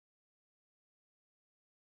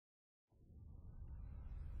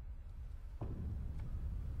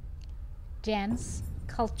Dance,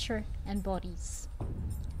 Culture, and Bodies.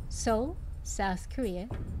 Seoul, South Korea,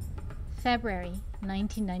 February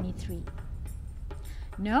 1993.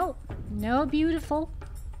 No, no, beautiful.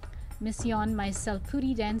 Miss Yeon, my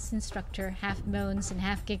Salpuri dance instructor, half moans and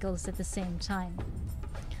half giggles at the same time.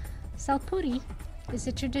 Salpuri is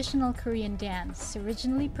a traditional Korean dance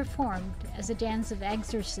originally performed as a dance of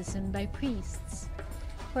exorcism by priests,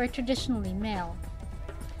 who are traditionally male.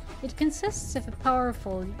 It consists of a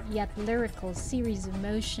powerful yet lyrical series of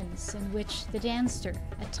motions in which the dancer,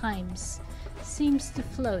 at times, seems to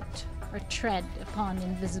float or tread upon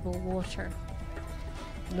invisible water.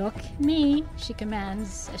 "Look me," she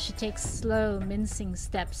commands as she takes slow, mincing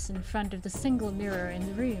steps in front of the single mirror in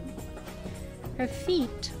the room. Her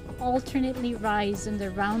feet alternately rise on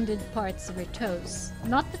the rounded parts of her toes,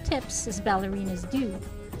 not the tips as ballerinas do,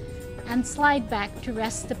 and slide back to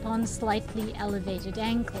rest upon slightly elevated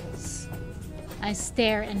ankles. I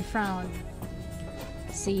stare and frown.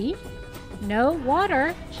 "See? No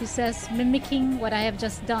water," she says, mimicking what I have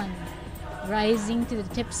just done, rising to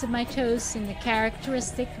the tips of my toes in a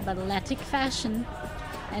characteristic balletic fashion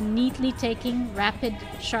and neatly taking rapid,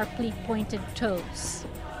 sharply pointed toes.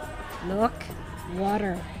 "Look,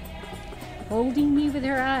 water." Holding me with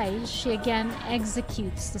her eyes, she again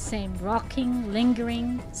executes the same rocking,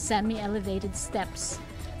 lingering, semi-elevated steps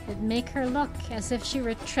that make her look as if she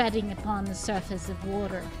were treading upon the surface of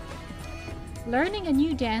water. Learning a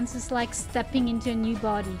new dance is like stepping into a new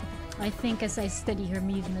body, I think, as I study her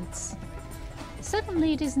movements.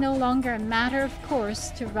 Suddenly it is no longer a matter of course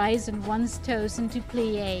to rise on one's toes into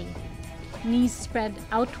plie, knees spread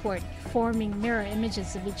outward, forming mirror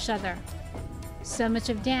images of each other. So much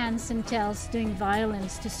of dance entails doing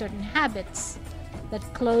violence to certain habits that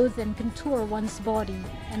clothe and contour one's body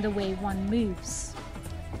and the way one moves.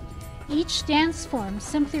 Each dance form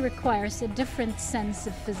simply requires a different sense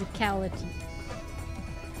of physicality.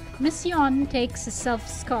 Miss Yeon takes a self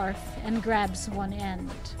scarf and grabs one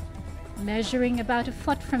end. Measuring about a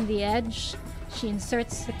foot from the edge, she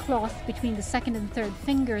inserts the cloth between the second and third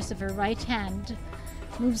fingers of her right hand,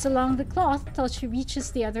 moves along the cloth till she reaches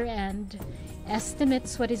the other end,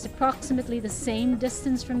 estimates what is approximately the same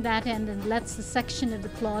distance from that end, and lets the section of the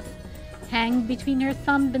cloth hang between her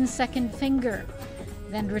thumb and second finger,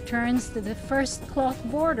 then returns to the first cloth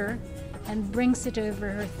border and brings it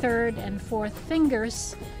over her third and fourth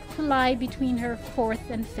fingers to lie between her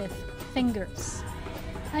fourth and fifth fingers.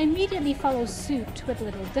 I immediately follow suit with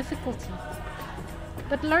little difficulty.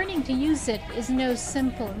 But learning to use it is no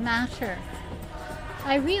simple matter.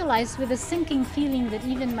 I realize with a sinking feeling that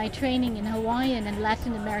even my training in Hawaiian and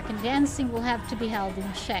Latin American dancing will have to be held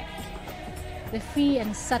in check. The free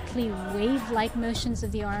and subtly wave-like motions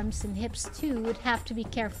of the arms and hips too would have to be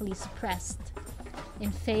carefully suppressed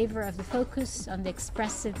in favor of the focus on the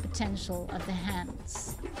expressive potential of the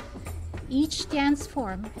hands. Each dance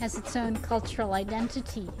form has its own cultural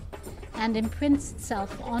identity and imprints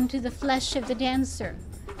itself onto the flesh of the dancer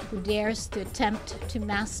who dares to attempt to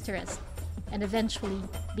master it and eventually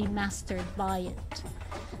be mastered by it.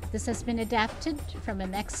 This has been adapted from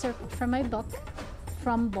an excerpt from my book,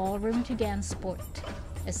 From Ballroom to Dance Sport,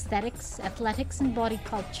 Aesthetics, Athletics, and Body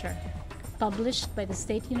Culture, published by the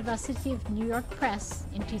State University of New York Press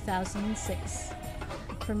in 2006.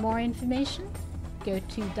 For more information, go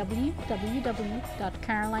to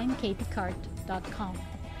www.carolinekpicard.com.